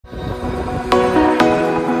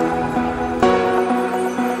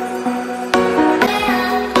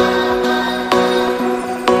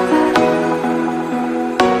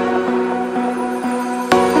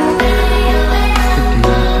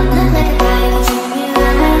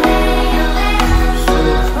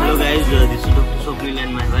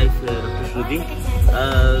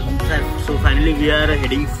we are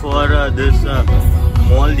heading for this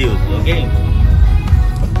Maldives. Okay,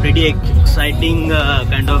 pretty exciting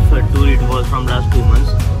kind of tour it was from last 2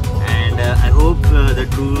 months, and I hope the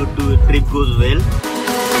trip goes well.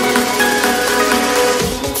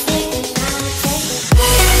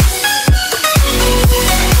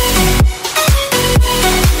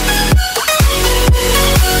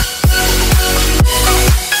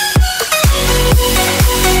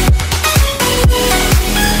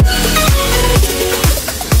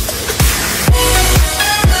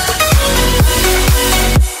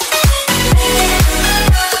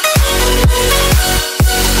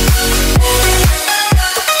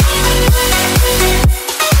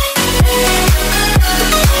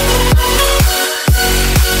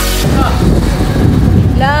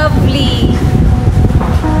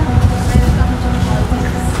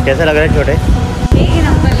 कैसा लग रहा है छोटे? एक ही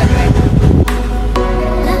number लग रहा है।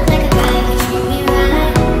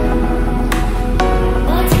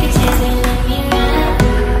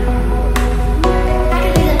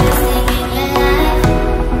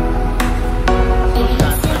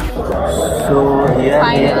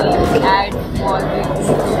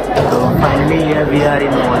 Finally here we are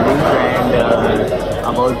in Maldives and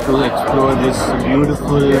about to explore this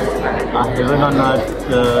beautiful heaven on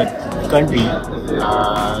earth country.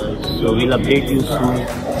 So we'll update you soon.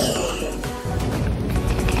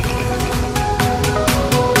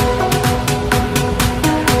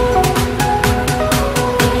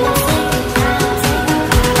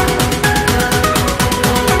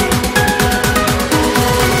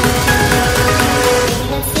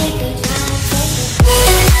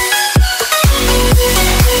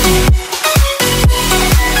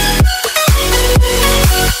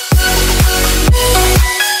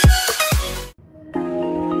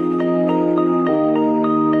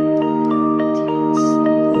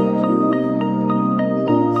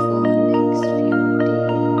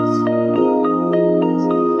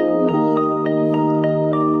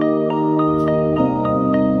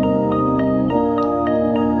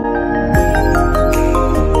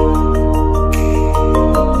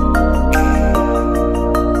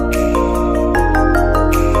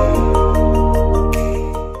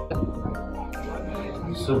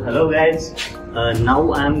 So hello guys,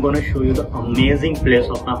 now I am gonna show you the amazing place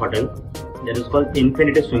of my hotel that is called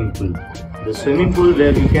Infinity Swimming Pool. The swimming pool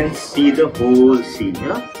where you can see the whole sea, you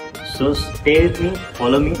know? So stay with me,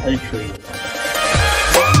 follow me, I'll show you.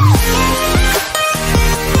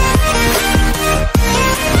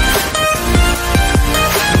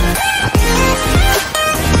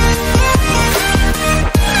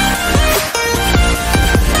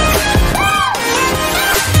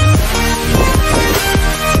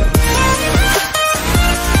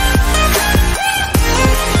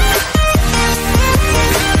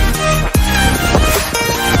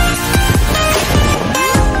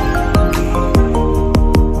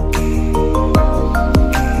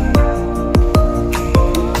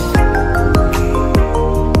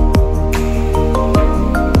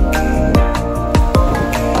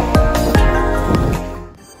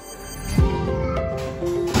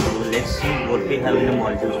 Let's see what we have in the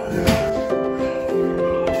Maldives.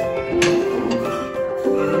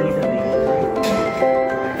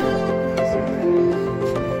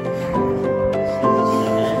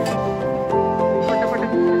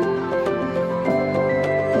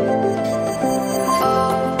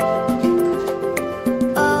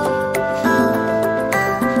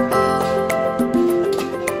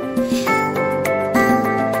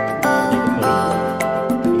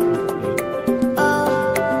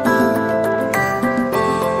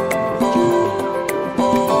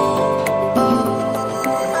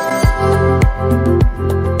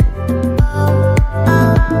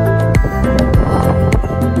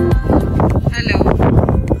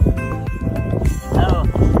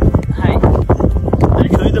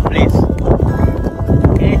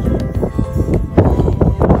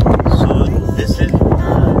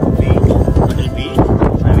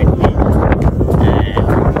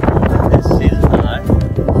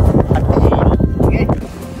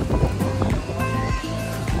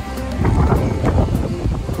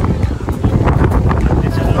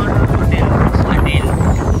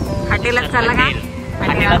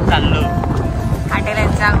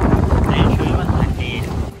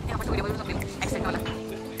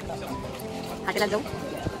 hati lang daw.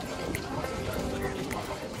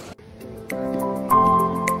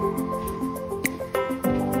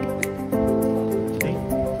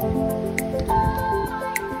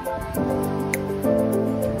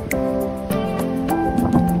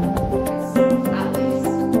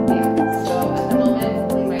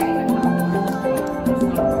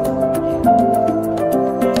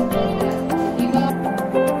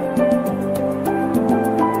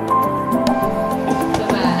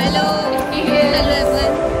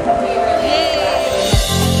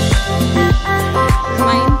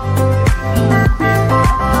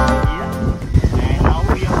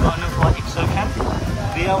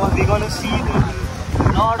 see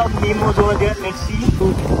a lot of Nemos over there. Let's see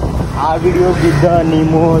our videos with the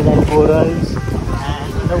Nemos and corals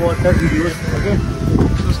and underwater videos. Okay,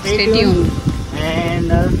 so stay tuned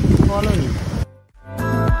and follow me.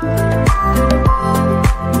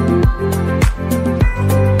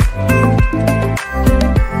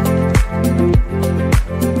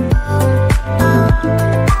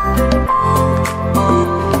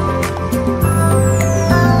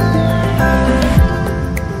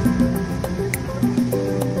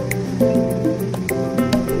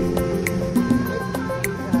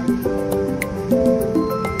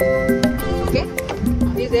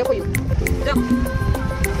 There for you. Jump.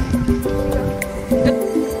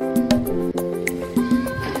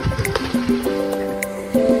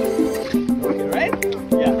 Okay, right?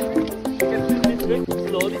 Yeah. This way,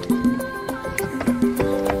 slowly.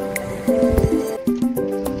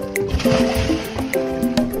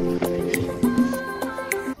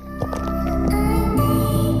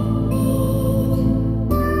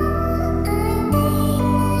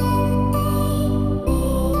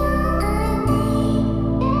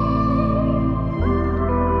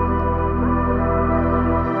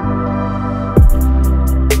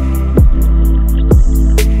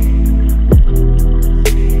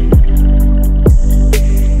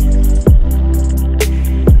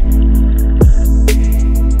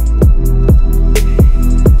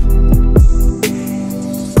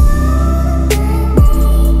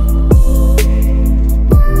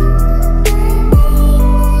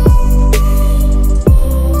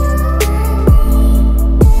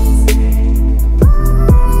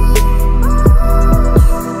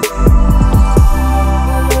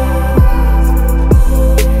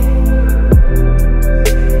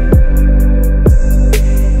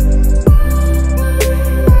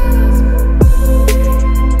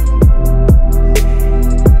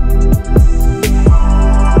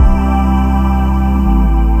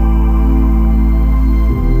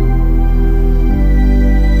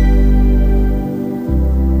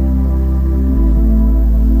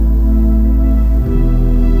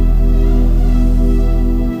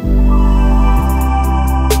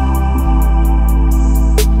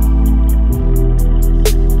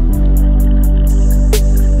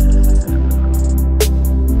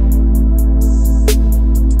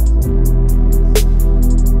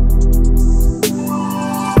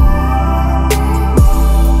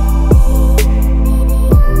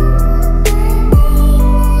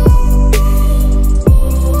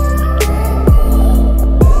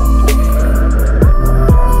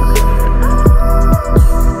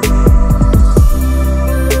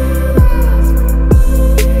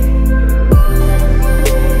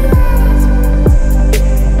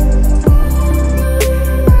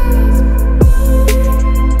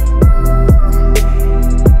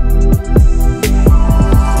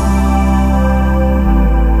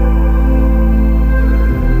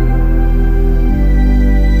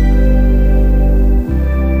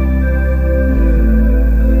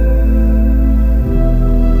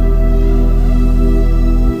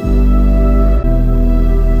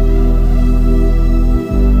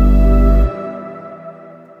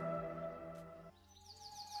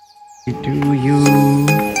 To you,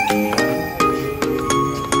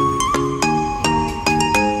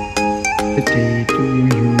 birthday to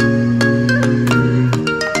you.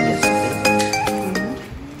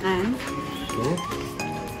 And So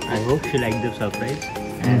I hope she liked the surprise,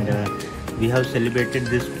 and we have celebrated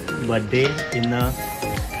this birthday in a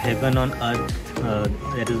heaven on earth,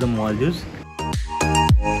 that is the Maldives.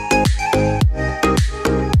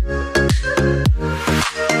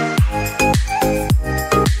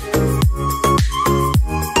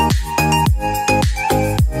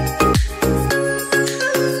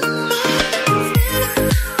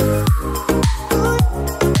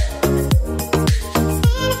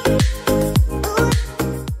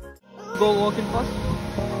 Go walking fast.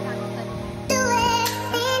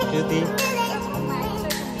 Jyoti.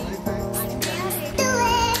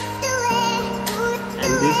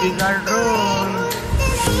 And this is our drone.